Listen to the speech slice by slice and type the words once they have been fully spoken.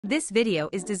This video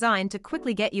is designed to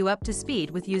quickly get you up to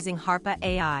speed with using HARPA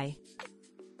AI.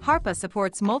 HARPA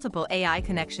supports multiple AI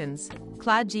connections,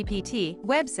 Cloud GPT,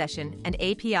 web session, and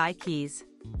API keys.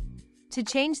 To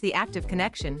change the active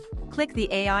connection, click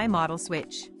the AI model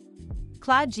switch.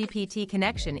 Cloud GPT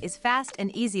connection is fast and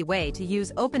easy way to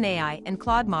use OpenAI and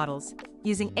Claude models,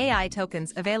 using AI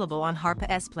tokens available on HARPA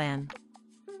S plan.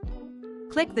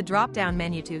 Click the drop-down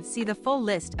menu to see the full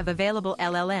list of available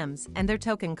LLMs and their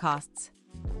token costs.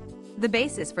 The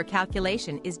basis for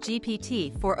calculation is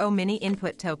GPT-4o mini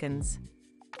input tokens.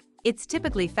 It's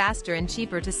typically faster and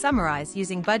cheaper to summarize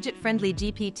using budget-friendly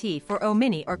GPT-4o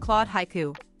mini or Claude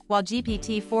Haiku, while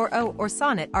GPT-4o or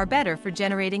Sonnet are better for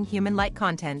generating human-like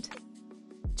content.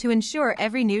 To ensure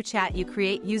every new chat you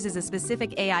create uses a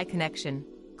specific AI connection,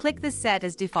 click the Set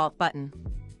as Default button.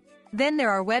 Then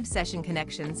there are web session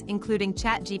connections including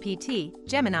ChatGPT,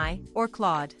 Gemini, or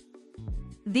Claude.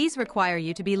 These require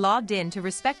you to be logged in to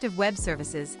respective web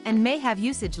services and may have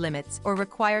usage limits or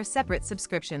require separate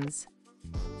subscriptions.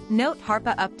 Note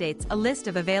HARPA updates a list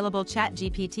of available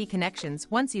ChatGPT connections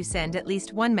once you send at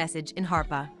least one message in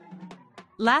HARPA.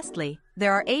 Lastly,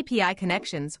 there are API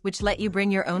connections which let you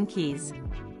bring your own keys.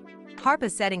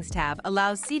 HARPA's Settings tab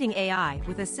allows seeding AI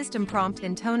with a system prompt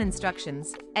and tone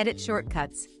instructions, edit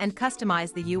shortcuts, and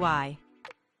customize the UI.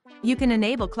 You can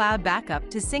enable cloud backup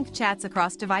to sync chats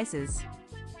across devices.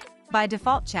 By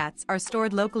default, chats are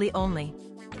stored locally only.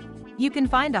 You can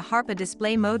find a HARPA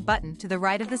display mode button to the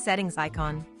right of the settings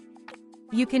icon.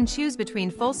 You can choose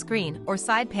between full screen or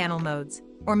side panel modes,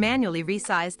 or manually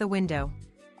resize the window.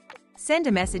 Send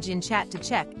a message in chat to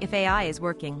check if AI is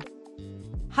working.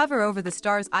 Hover over the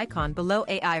stars icon below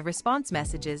AI response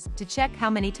messages to check how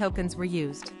many tokens were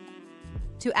used.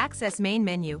 To access main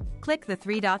menu, click the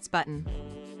three dots button.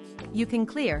 You can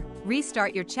clear,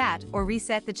 restart your chat or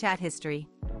reset the chat history.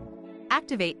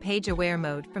 Activate page-aware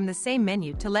mode from the same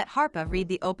menu to let HARPA read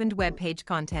the opened web page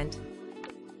content.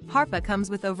 HARPA comes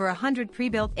with over 100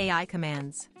 pre-built AI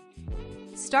commands.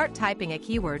 Start typing a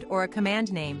keyword or a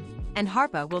command name, and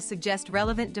HARPA will suggest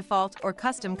relevant default or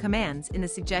custom commands in the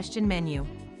suggestion menu.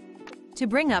 To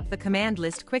bring up the command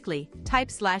list quickly,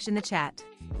 type / in the chat.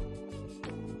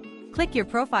 Click your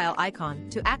profile icon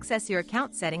to access your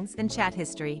account settings and chat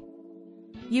history.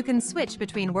 You can switch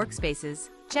between workspaces,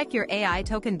 check your AI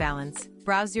token balance,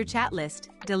 browse your chat list,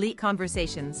 delete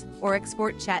conversations, or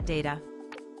export chat data.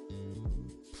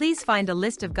 Please find a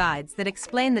list of guides that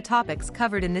explain the topics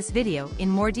covered in this video in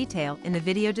more detail in the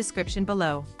video description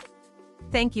below.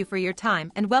 Thank you for your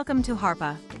time and welcome to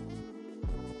HARPA.